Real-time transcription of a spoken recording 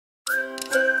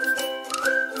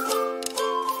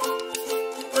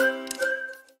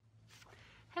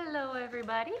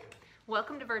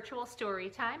Welcome to Virtual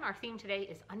Storytime. Our theme today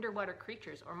is underwater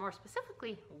creatures, or more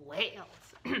specifically, whales.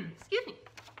 Excuse me.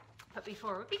 But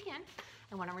before we begin,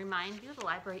 I want to remind you the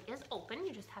library is open.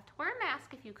 You just have to wear a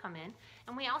mask if you come in.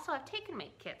 And we also have take and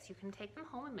make kits. You can take them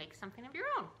home and make something of your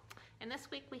own. And this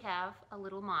week we have a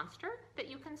little monster that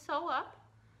you can sew up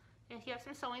if you have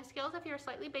some sewing skills, if you're a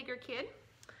slightly bigger kid.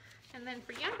 And then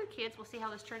for younger kids, we'll see how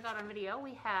this turns out on video,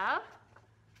 we have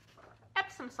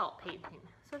Epsom salt painting.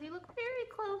 So if you look very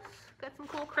close, got some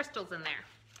cool crystals in there.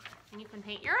 And you can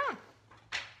paint your own.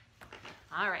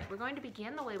 All right, we're going to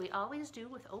begin the way we always do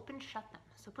with open shut them.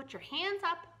 So put your hands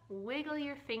up, wiggle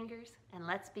your fingers, and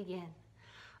let's begin.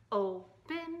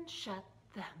 Open shut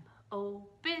them,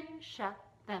 open shut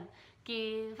them.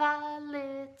 Give a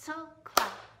little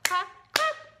clap, clap,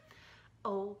 clap.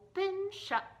 Open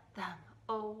shut them,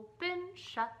 open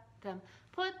shut them.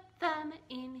 Put them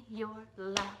in your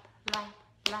lap, lap,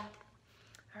 lap.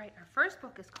 All right, our first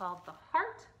book is called The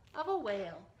Heart of a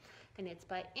Whale, and it's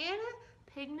by Anna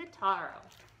Pignataro.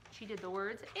 She did the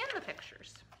words and the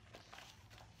pictures.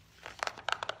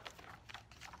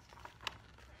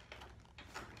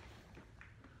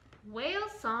 Whale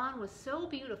song was so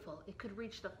beautiful it could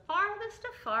reach the farthest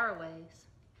of faraways.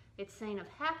 It sang of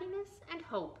happiness and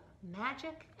hope,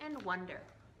 magic and wonder,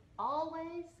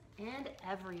 always and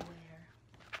everywhere.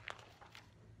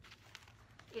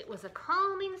 It was a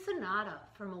calming sonata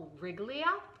from a wriggly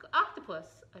octopus,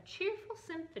 a cheerful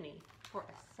symphony for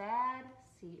a sad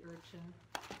sea urchin.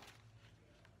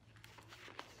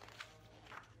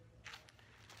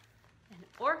 An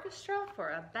orchestra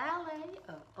for a ballet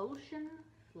of ocean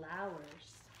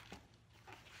flowers.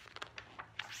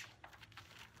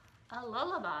 A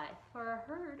lullaby for a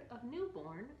herd of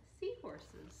newborn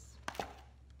seahorses.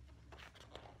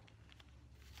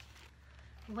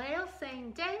 Whales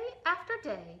sang day after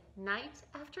day, night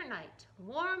after night,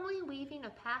 warmly weaving a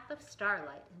path of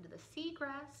starlight into the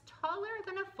seagrass taller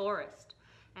than a forest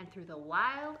and through the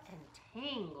wild and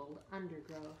tangled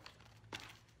undergrowth.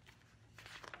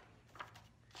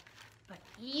 But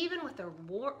even with the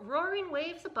roaring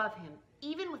waves above him,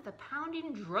 even with the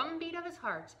pounding drumbeat of his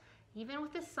heart, even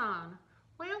with his song,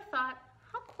 Whale thought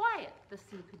how quiet the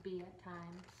sea could be at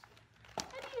times.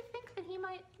 Why do you think that he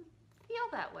might feel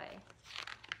that way?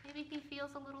 Maybe he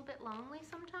feels a little bit lonely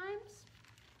sometimes.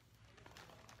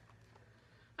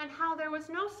 And how there was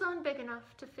no sun big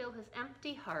enough to fill his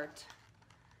empty heart.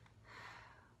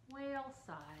 Whale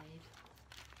sighed.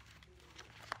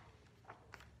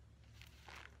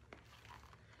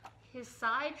 His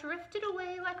sigh drifted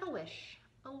away like a wish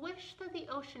that the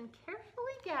ocean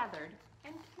carefully gathered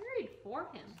and carried for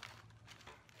him.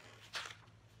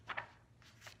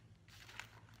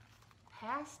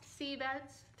 Past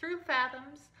seabeds, through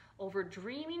fathoms, over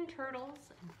dreaming turtles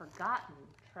and forgotten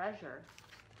treasure.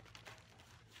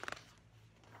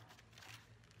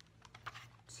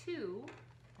 To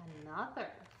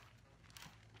another,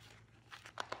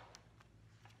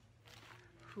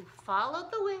 who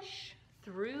followed the wish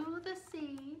through the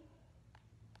sea,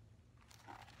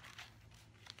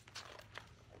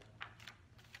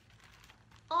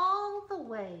 all the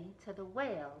way to the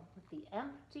whale with the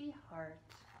empty heart.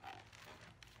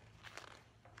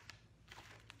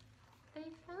 They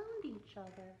found each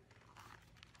other.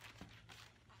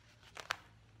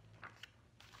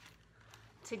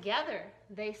 Together,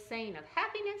 they sang of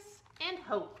happiness and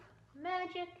hope,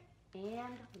 magic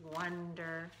and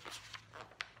wonder.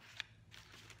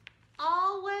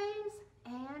 Always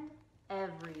and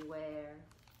everywhere.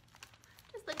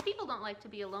 Just like people don't like to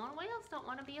be alone, whales don't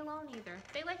want to be alone either.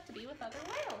 They like to be with other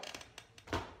whales.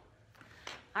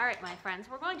 All right, my friends,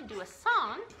 we're going to do a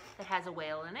song that has a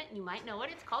whale in it. You might know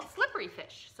it. It's called Slippery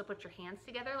Fish. So put your hands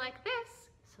together like this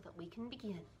so that we can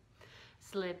begin.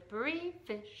 Slippery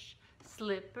fish,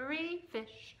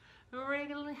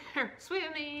 wriggling,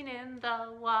 swimming in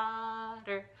the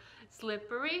water.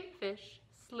 Slippery fish,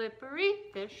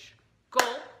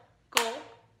 gulp, gulp,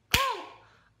 gulp.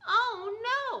 Oh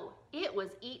no, it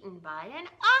was eaten by an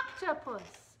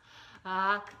octopus.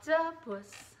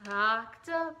 Octopus,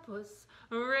 octopus,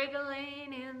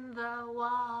 wriggling in the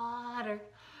water.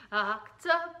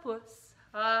 Octopus,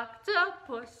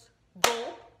 octopus,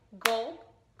 gulp, gulp,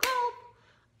 gulp.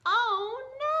 Oh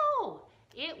no,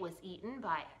 it was eaten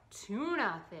by a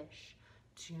tuna fish.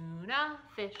 Tuna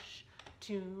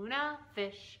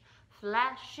fish,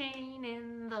 flashing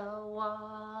in the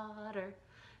water.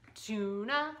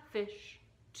 Tuna fish,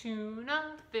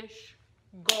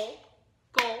 gulp,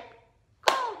 gulp,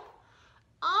 gulp.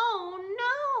 Oh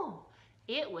no,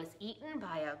 it was eaten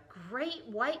by a great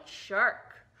white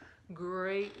shark.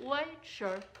 Great white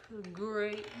shark,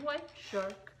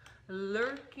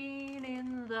 lurking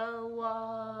in the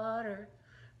water.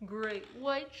 Great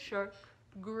white shark,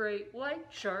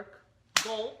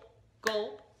 gulp,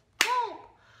 gulp, gulp.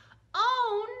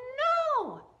 Oh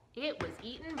no! It was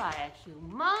eaten by a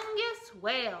humongous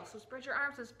whale. So spread your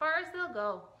arms as far as they'll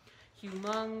go.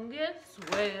 Humongous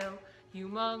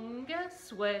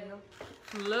whale,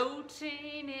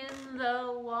 floating in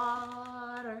the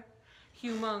water.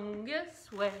 Humongous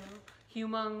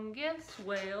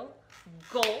whale,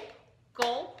 gulp,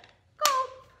 gulp,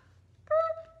 gulp,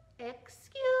 burp.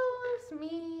 Excuse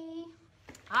me.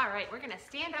 All right, we're gonna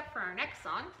stand up for our next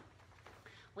song.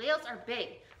 Whales are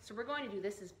big, so we're going to do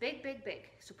this is big, big, big.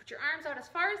 So put your arms out as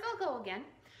far as they'll go again.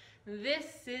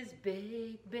 This is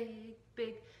big, big,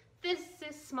 big. This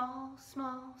is small,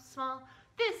 small, small.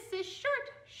 This is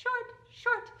short, short,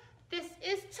 short. This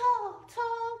is tall,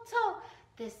 tall, tall.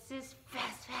 This is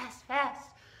fast, fast,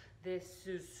 fast. This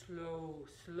is slow,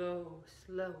 slow,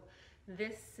 slow.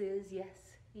 This is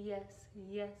yes, yes,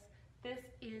 yes. This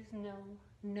is no,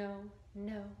 no,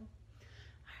 no.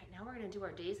 All right, now we're gonna do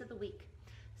our days of the week.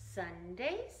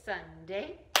 Sunday,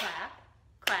 Sunday, clap,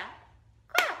 clap,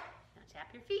 clap. Now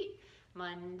tap your feet.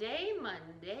 Monday,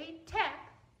 Monday,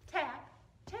 tap, tap,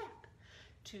 tap.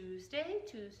 Tuesday,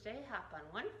 Tuesday, hop on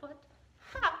one foot.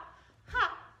 Hop,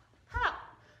 hop, hop.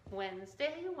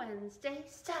 Wednesday, Wednesday,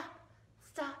 stop,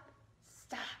 stop,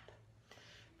 stop.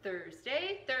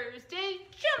 Thursday, Thursday,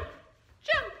 jump,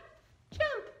 jump,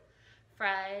 jump.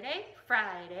 Friday,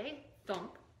 Friday,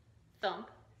 thump, thump,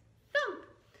 thump.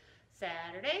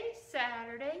 Saturday,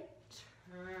 Saturday,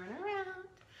 turn around.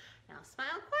 Now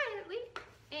smile quietly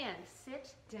and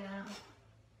sit down.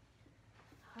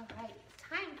 All right, it's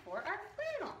time for our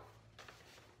flannel.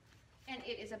 And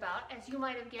it is about, as you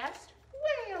might have guessed,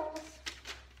 whales.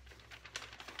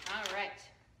 All right.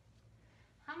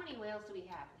 How many whales do we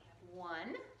have? We have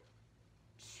 1,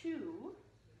 2,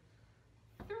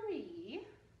 3,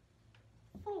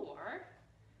 4,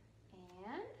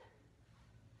 and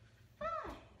 5.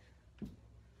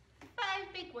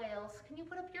 5 big whales. Can you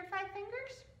put up your 5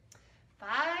 fingers?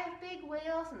 5 big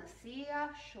whales in the sea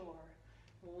offshore.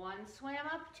 1 swam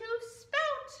up to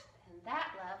spout, and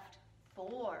that left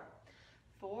 4.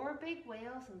 4 big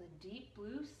whales in the deep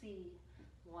blue sea.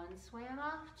 1 swam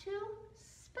off to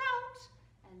spout,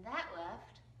 and that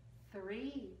left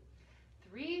 3.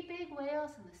 3 big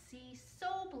whales in the sea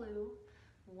so blue.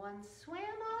 1 swam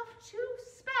off to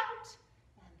spout,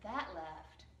 and that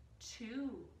left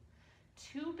 2.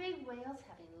 2 big whales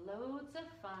having loads of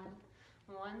fun.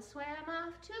 1 swam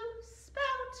off to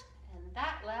spout, and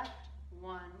that left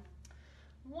 1.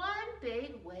 1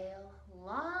 big whale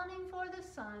longing for the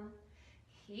sun.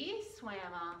 He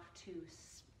swam off to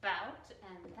spout,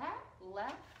 and that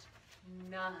left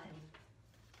none.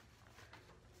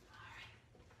 All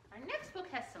right. Our next book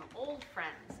has some old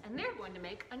friends, and they're going to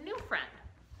make a new friend.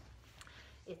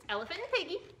 It's Elephant and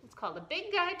Piggy. It's called A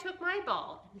Big Guy Took My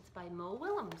Ball, and it's by Mo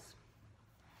Willems.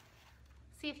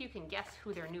 See if you can guess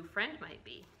who their new friend might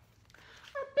be.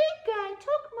 A big guy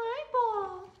took my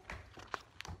ball.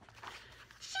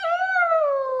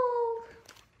 Gerald!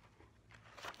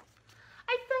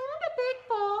 I found a big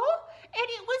ball, and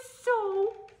it was so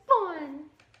fun.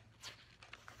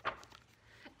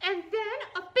 And then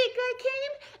a big guy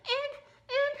came, and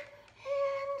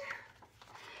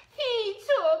he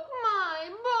took my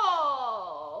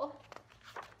ball.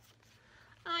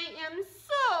 I am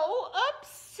so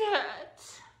upset.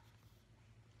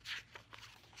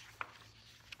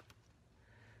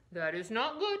 That is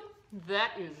not good.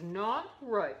 That is not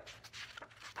right.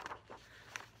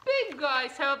 Big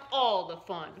guys have all the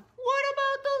fun. What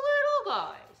about the little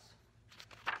guys?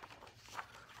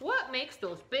 What makes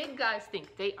those big guys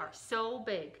think they are so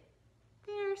big?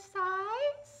 Their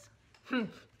size?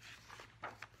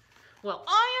 Well,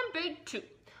 I am big too.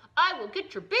 I will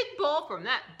get your big ball from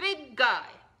that big guy.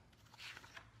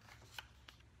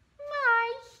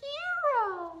 My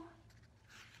hero.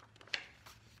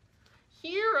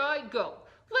 Here I go.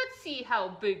 Let's see how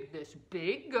big this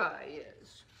big guy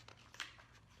is.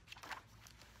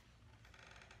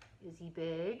 Is he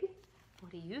big?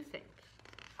 What do you think?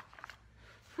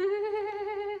 Did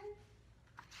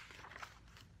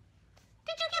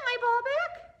you get my ball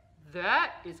back?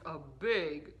 That is a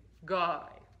big guy.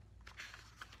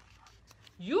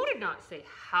 You did not say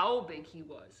how big he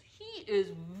was. He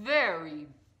is very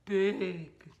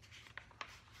big.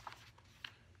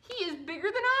 He is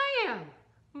bigger than I am.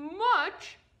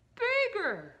 Much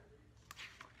bigger.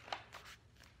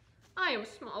 I am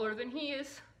smaller than he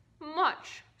is.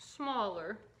 Much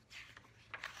smaller.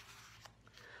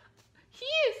 He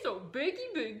is so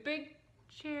biggy, big, big.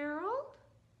 Gerald,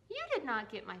 You did not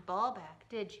get my ball back,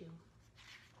 did you?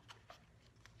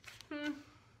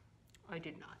 I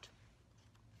did not.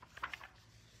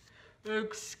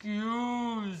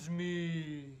 Excuse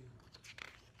me.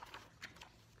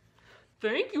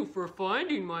 Thank you for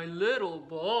finding my little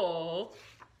ball.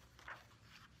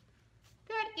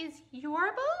 That is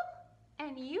your ball?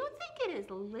 And you think it is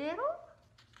little?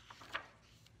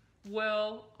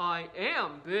 Well, I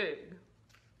am big.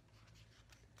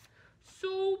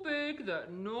 So big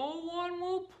that no one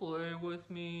will play with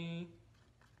me.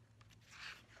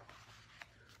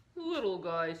 Little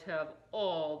guys have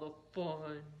all the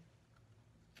fun.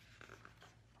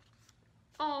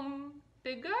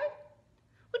 Big guy?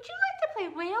 Would you like to play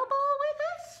whale ball with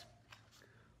us?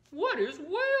 What is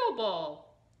whale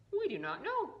ball? We do not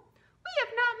know. We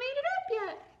have not made it up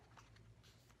yet.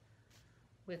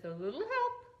 With a little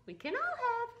help, we can all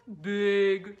have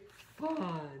big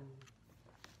fun.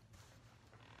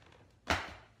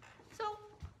 So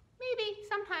maybe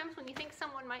sometimes when you think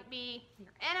someone might be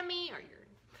your enemy or you're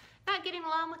not getting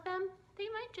along with them, they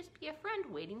might just be a friend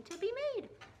waiting to be made.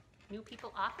 New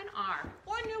people often are,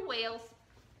 or new whales.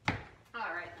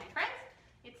 All right, my friends,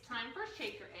 it's time for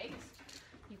shaker eggs.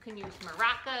 You can use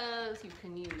maracas, you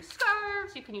can use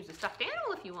scarves, you can use a stuffed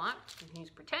animal if you want. You can use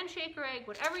pretend shaker egg,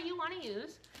 whatever you want to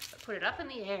use, but put it up in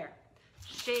the air.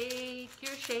 Shake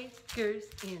your shakers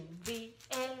in the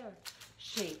air.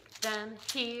 Shake them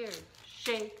here,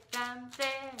 shake them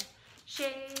there.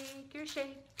 Shake your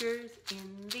shakers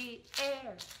in the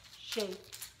air. Shake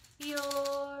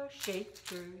your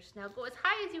shakers. Now go as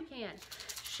high as you can.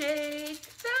 Shake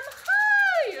them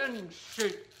high and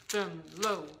shake them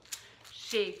low.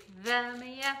 Shake them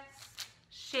yes,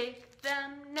 shake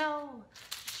them no.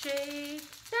 Shake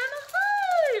them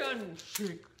high and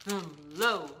shake them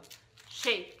low.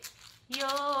 Shake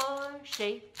your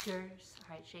shakers. All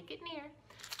right, shake it near.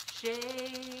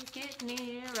 Shake it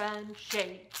near and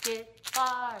shake it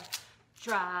far.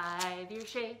 Drive your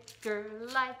shaker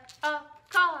like a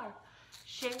car.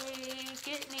 Shake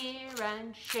it near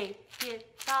and shake it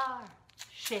far.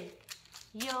 Shake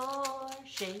your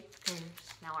shakers.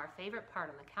 Now our favorite part,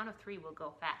 on the count of 3, we'll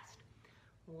go fast.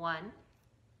 1,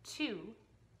 2,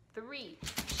 3.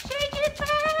 Shake it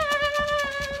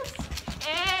fast!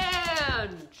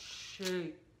 And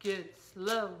shake it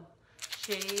slow.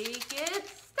 Shake it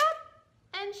stop.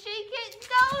 And shake it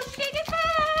go. Shake it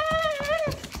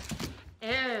fast!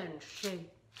 And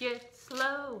shake it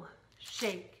slow.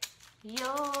 Shake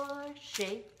your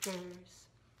shakers.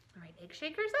 All right, egg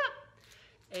shakers up.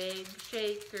 Egg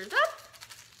shakers up.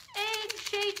 Egg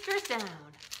shakers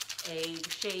down. Egg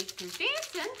shakers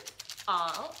dancing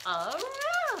all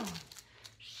around.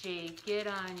 Shake it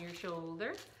on your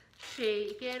shoulder.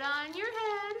 Shake it on your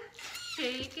head.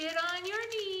 Shake it on your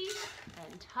knees.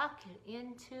 And tuck it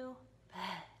into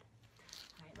bed.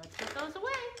 All right, let's put those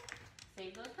away.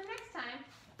 Save those for next time.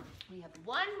 We have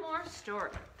one more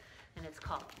story, and it's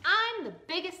called I'm the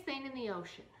Biggest Thing in the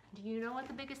Ocean. Do you know what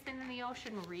the biggest thing in the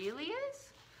ocean really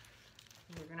is?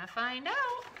 You're gonna find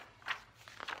out.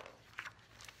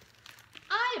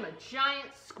 I am a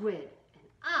giant squid, and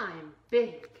I'm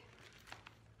big.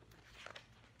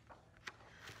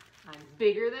 I'm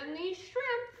bigger than these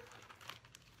shrimp.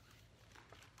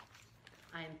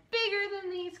 I'm bigger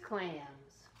than these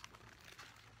clams.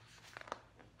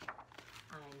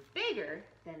 I'm bigger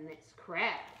than this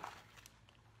crab.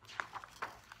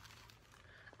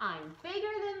 I'm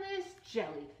bigger than this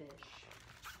jellyfish.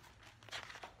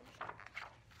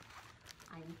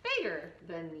 I'm bigger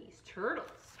than these turtles.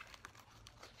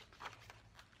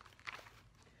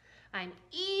 I'm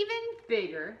even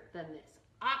bigger than this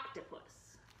octopus.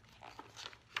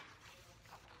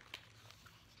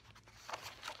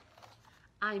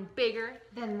 I'm bigger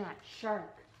than that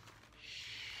shark.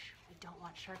 Shh, we don't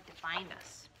want shark to find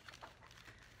us.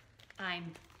 I'm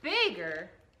bigger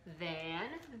than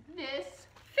this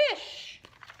fish.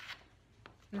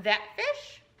 That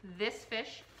fish, this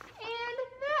fish, and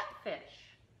that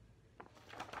fish.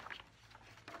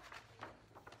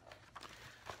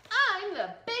 I'm the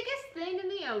biggest thing in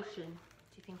the ocean.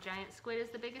 Do you think giant squid is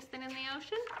the biggest thing in the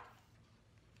ocean?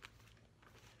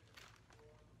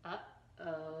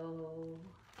 Uh-oh.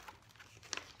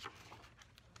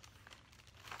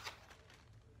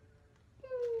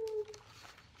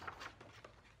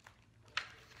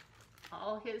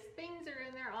 All his things are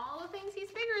in there, all the things he's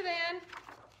bigger than.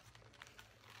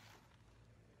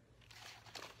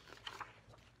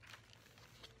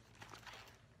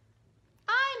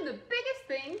 I'm the biggest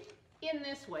thing in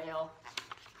this whale.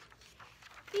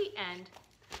 The end.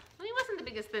 Well, he wasn't the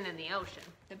biggest thing in the ocean.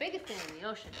 The biggest thing in the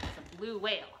ocean is a blue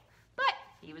whale. But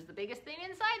he was the biggest thing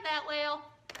inside that whale.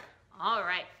 All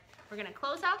right, We're going to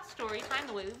close out story time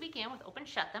the way we began with open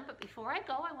shut them. But before I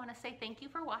go, I want to say thank you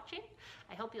for watching.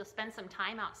 I hope you'll spend some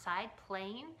time outside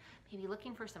playing, maybe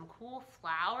looking for some cool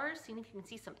flowers, seeing if you can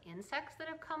see some insects that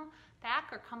have come back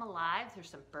or come alive. There's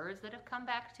some birds that have come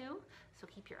back too. So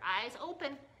keep your eyes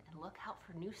open and look out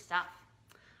for new stuff.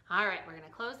 All right, we're going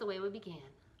to close the way we began.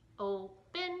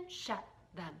 Open, shut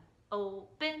them.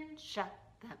 Open, shut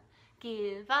them.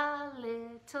 Give a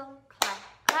little clap,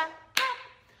 clap, clap.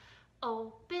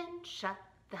 Open, shut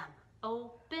them.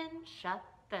 Open, shut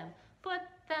them. Put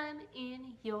them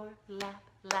in your lap,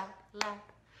 lap,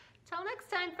 lap. Till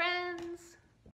next time, friends.